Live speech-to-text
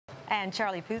And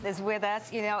Charlie Puth is with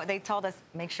us. You know, they told us,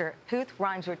 make sure Puth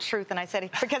rhymes with truth. And I said,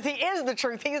 because he is the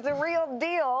truth. He's the real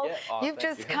deal. Yeah. Oh, You've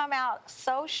just come out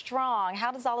so strong.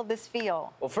 How does all of this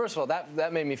feel? Well, first of all,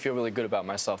 that made me feel really good about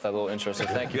myself, that little intro, so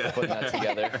thank you for putting that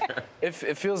together.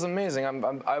 It feels amazing.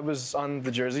 I was on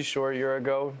the Jersey Shore a year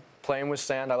ago, playing with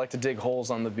sand. I like to dig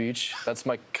holes on the beach. That's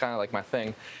kind of like my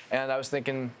thing. And I was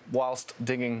thinking, whilst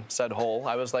digging said hole,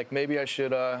 I was like, maybe I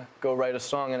should go write a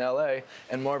song in L.A.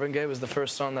 And Marvin Gaye was the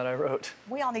first song that I wrote.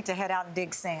 We all need to head out and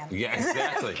dig sand. Yeah,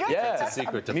 exactly. Yeah, that's a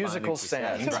secret to musical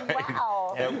finding success, sand. right?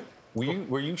 Wow. Yeah.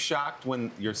 Were you shocked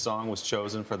when your song was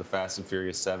chosen for the Fast and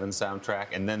Furious 7 soundtrack,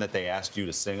 and then that they asked you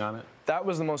to sing on it? That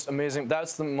was the most amazing.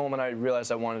 That's the moment I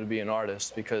realized I wanted to be an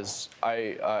artist, because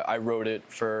I wrote it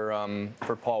for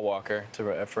Paul Walker,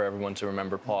 for everyone to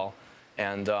remember Paul,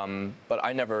 and but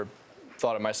I never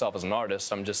thought of myself as an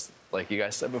artist. I'm just, like you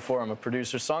guys said before, I'm a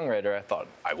producer-songwriter. I thought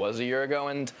I was a year ago,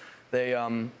 and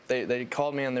they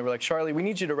called me and they were like, Charlie, we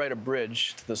need you to write a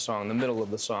bridge to the song, the middle of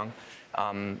the song.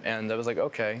 And I was like,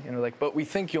 okay. And they're like, but we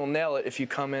think you'll nail it if you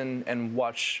come in and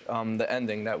watch the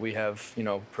ending that we have,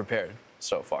 prepared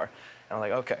so far. And I'm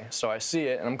like, okay. So I see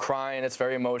it, and I'm crying. It's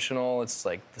very emotional. It's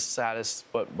like the saddest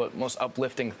but most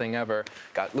uplifting thing ever.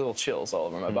 Got little chills all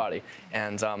over my body.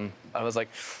 And I was like,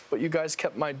 but you guys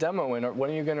kept my demo in. When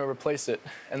are you going to replace it?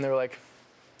 And they're like,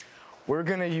 we're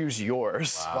going to use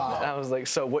yours. Wow. And I was like,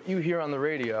 so what you hear on the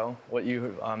radio, what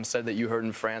you said that you heard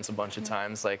in France a bunch of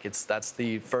times, like that's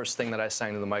the first thing that I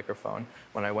sang to the microphone.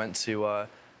 When I went to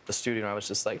the studio, and I was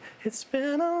just like, it's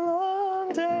been a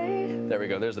long day. There we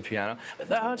go, there's the piano.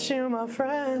 Without you, my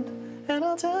friend, and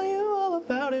I'll tell you all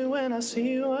about it when I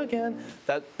see you again.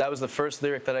 That was the first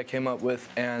lyric that I came up with,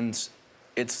 and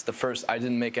it's the first, I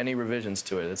didn't make any revisions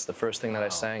to it. It's the first thing that I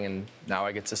sang, and now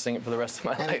I get to sing it for the rest of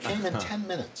my life. And it came in 10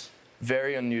 minutes.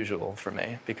 Very unusual for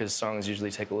me, because songs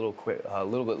usually take a little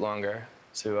bit longer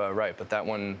to write. But that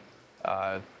one,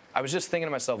 I was just thinking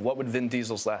to myself, what would Vin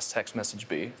Diesel's last text message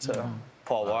be to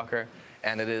Paul Walker?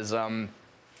 And it is,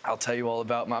 I'll tell you all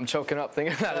about I'm choking up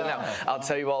thinking about it now. I'll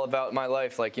tell you all about my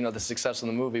life, like, the success of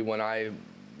the movie when I,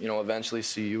 eventually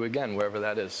see you again, wherever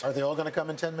that is. Are they all going to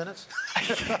come in 10 minutes?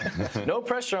 No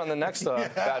pressure on the next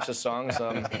batch of songs.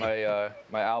 My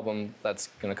album that's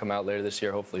going to come out later this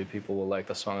year, hopefully people will like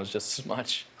the songs just as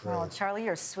much. Well, Charlie,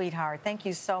 you're a sweetheart. Thank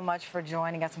you so much for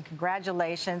joining us, and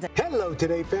congratulations. Hello,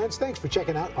 Today fans. Thanks for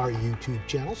checking out our YouTube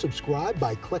channel. Subscribe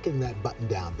by clicking that button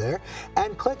down there,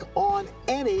 and click on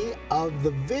any of the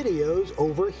videos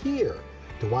over here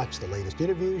to watch the latest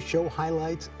interviews, show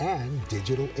highlights, and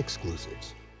digital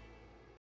exclusives.